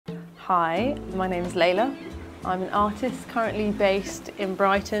Hi, my name is Layla. I'm an artist currently based in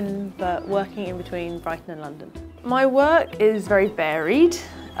Brighton but working in between Brighton and London. My work is very varied.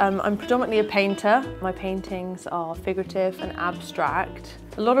 I'm predominantly a painter. My paintings are figurative and abstract.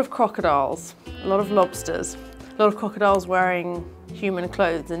 A lot of crocodiles, a lot of lobsters, a lot of crocodiles wearing human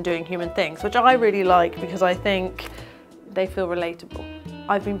clothes and doing human things, which I really like because I think they feel relatable.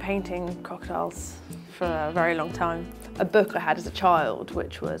 I've been painting crocodiles for a very long time. A book I had as a child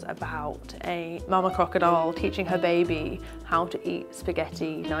which was about a mama crocodile teaching her baby how to eat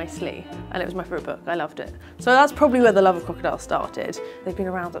spaghetti nicely, and it was my favourite book. I loved it. So that's probably where the love of crocodiles started. They've been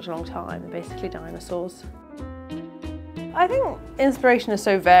around such a long time, they're basically dinosaurs. I think inspiration is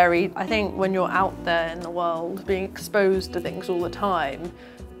so varied. I think when you're out there in the world being exposed to things all the time,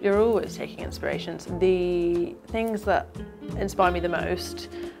 you're always taking inspirations. The things that inspire me the most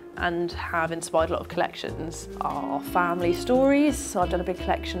and have inspired a lot of collections are family stories. So I've done a big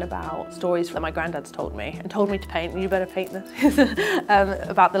collection about stories that my granddad's told me and told me to paint, and you better paint this,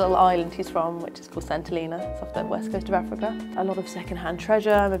 about the little island he's from, which is called Helena. It's off the west coast of Africa. A lot of secondhand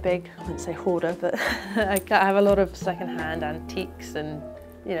treasure. I'm a big, I wouldn't say hoarder, but I have a lot of secondhand antiques and,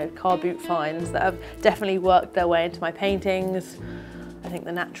 you know, car boot finds that have definitely worked their way into my paintings. I think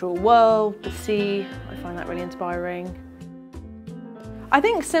the natural world, the sea, I find that really inspiring. I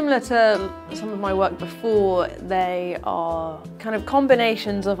think similar to some of my work before, they are kind of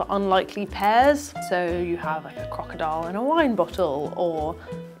combinations of unlikely pairs. So you have like a crocodile and a wine bottle, or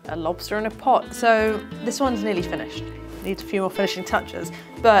a lobster in a pot. So this one's nearly finished. Needs a few more finishing touches.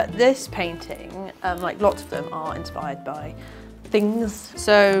 But this painting, like lots of them, are inspired by things.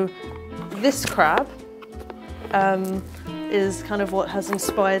 So this crab is kind of what has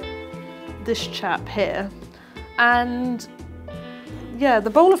inspired this chap here. And yeah,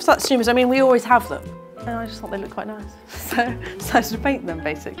 the bowl of satsumas, I mean, we always have them. And I just thought they looked quite nice. So decided to paint them,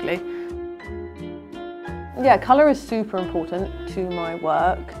 basically. Yeah, colour is super important to my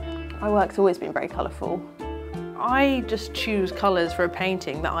work. My work's always been very colourful. I just choose colours for a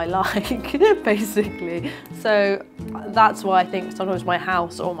painting that I like, basically. So that's why I think sometimes my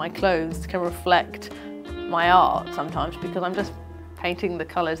house or my clothes can reflect my art sometimes, because I'm just painting the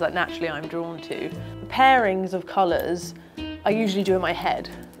colours that naturally I'm drawn to. Pairings of colours I usually do in my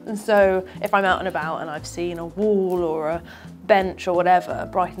head. And so if I'm out and about and I've seen a wall or a bench or whatever,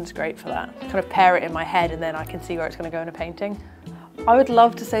 Brighton's great for that. Kind of pair it in my head and then I can see where it's going to go in a painting. I would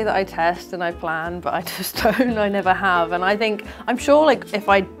love to say that I test and I plan, but I just don't, I never have. And I think, I'm sure like if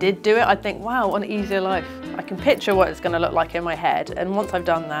I did do it, I'd think, wow, what an easier life. I can picture what it's going to look like in my head, and once I've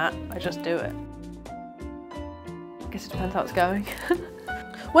done that, I just do it. I guess it depends how it's going.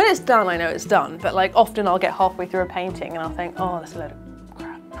 When it's done, I know it's done, but like often I'll get halfway through a painting and I'll think, oh, that's a load of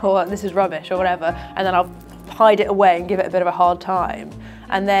crap, or this is rubbish, or whatever, and then I'll hide it away and give it a bit of a hard time.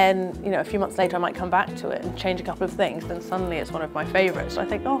 And then, you know, a few months later I might come back to it and change a couple of things, then suddenly it's one of my favourites. I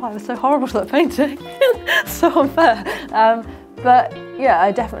think, oh, I was so horrible to that painting, so unfair. But yeah,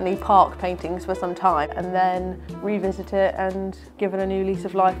 I definitely park paintings for some time and then revisit it and give it a new lease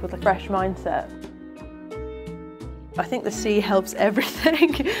of life with a fresh mindset. I think the sea helps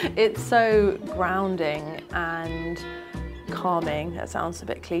everything. It's so grounding and calming. That sounds a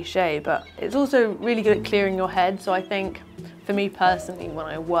bit cliche, but it's also really good at clearing your head. So I think for me personally, when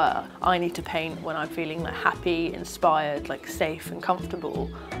I work, I need to paint when I'm feeling like happy, inspired, like safe and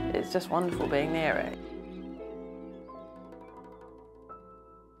comfortable. It's just wonderful being near it.